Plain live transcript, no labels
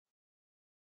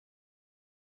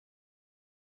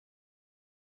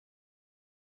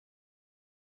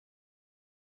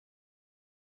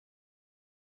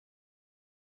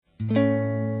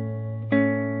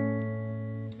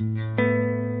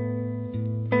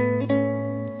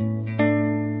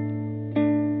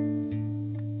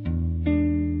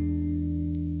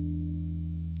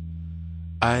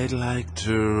I'd like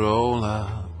to roll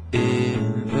up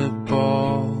in a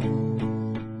ball.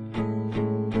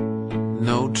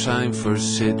 No time for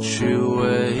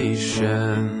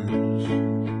situations.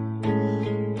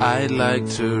 I'd like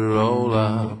to roll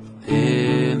up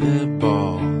in a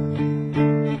ball.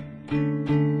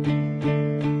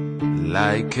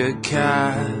 Like a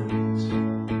cat,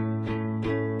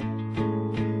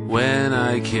 when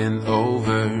I can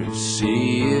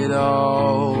oversee it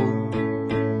all.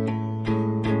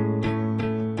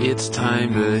 It's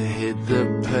time to hit the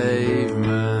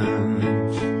pavement.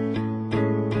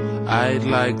 I'd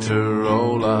like to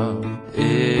roll up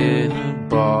in a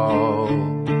ball.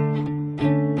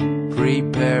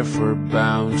 Prepare for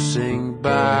bouncing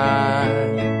back.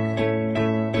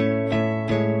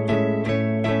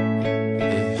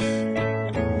 If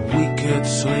we could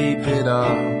sleep it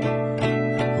up,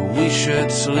 we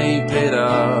should sleep it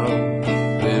up.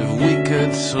 If we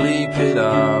could sleep it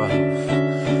up,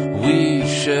 we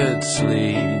should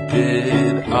sleep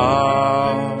it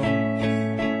off.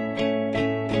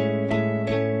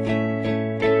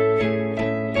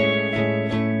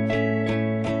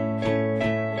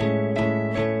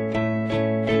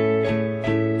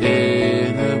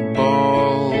 In a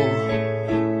ball,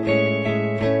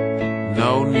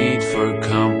 no need for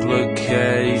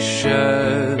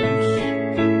complications.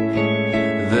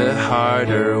 The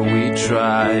harder we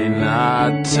try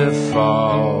not to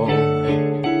fall,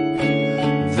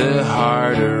 the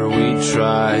harder we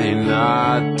try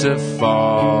not to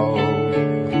fall,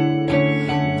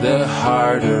 the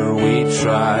harder we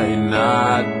try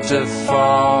not to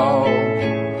fall.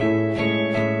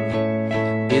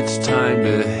 It's time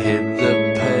to hit the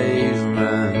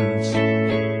pavement.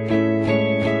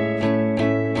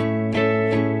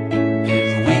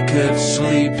 If we could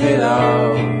sleep it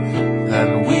off, then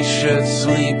we should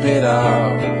sleep it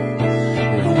off.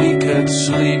 If we could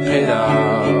sleep it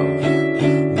off,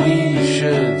 we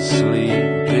should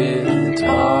sleep it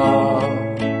off.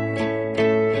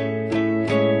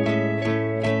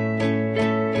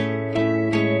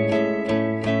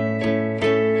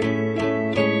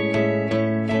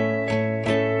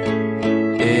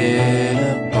 In a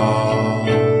ball,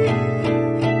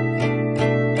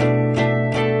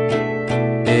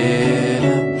 in a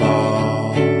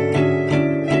ball.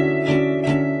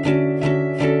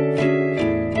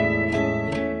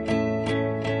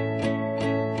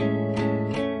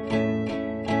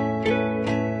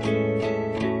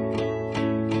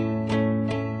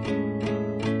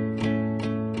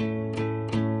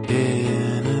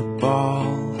 In a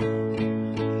ball,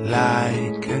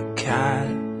 like a cat,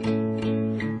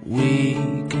 we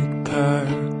could purr,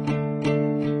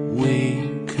 we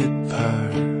could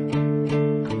purr.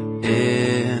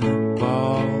 In a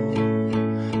ball,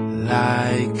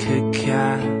 like a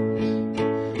cat,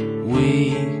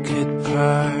 we could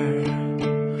purr,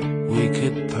 we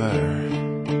could purr.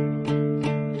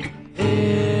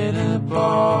 In a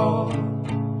ball,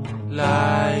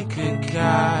 like a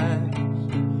cat,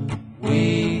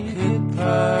 we could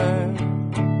purr,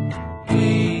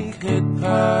 we could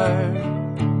purr.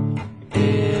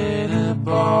 In a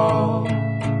ball,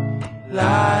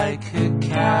 like a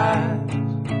cat,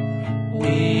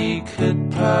 we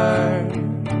could purr,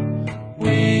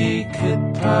 we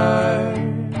could purr.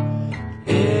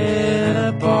 In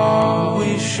a ball,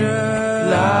 we should,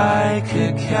 like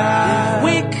a cat,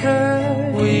 we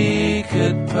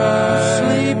could purr,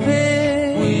 sleep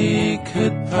in, we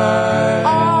could purr.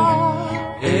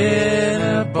 In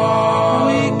a ball,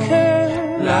 we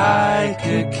could, like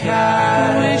a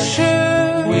cat,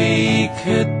 we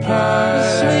could purr,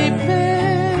 sleep in,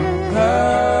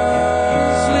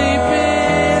 sleep it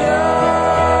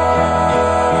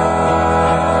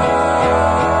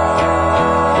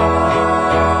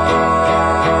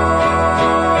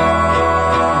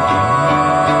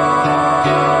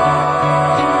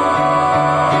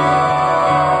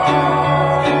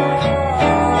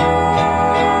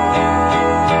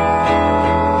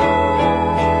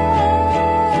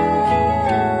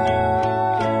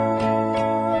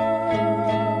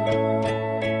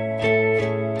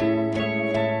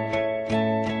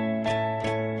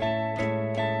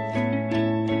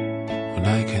when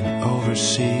I can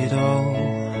oversee it all.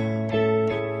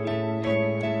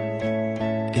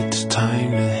 It's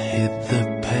time to hit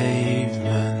the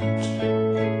pavement.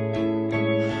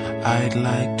 I'd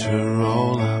like to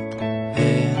roll up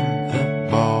in a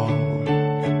ball.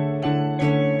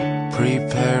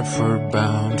 Prepare for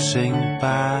bouncing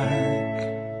back.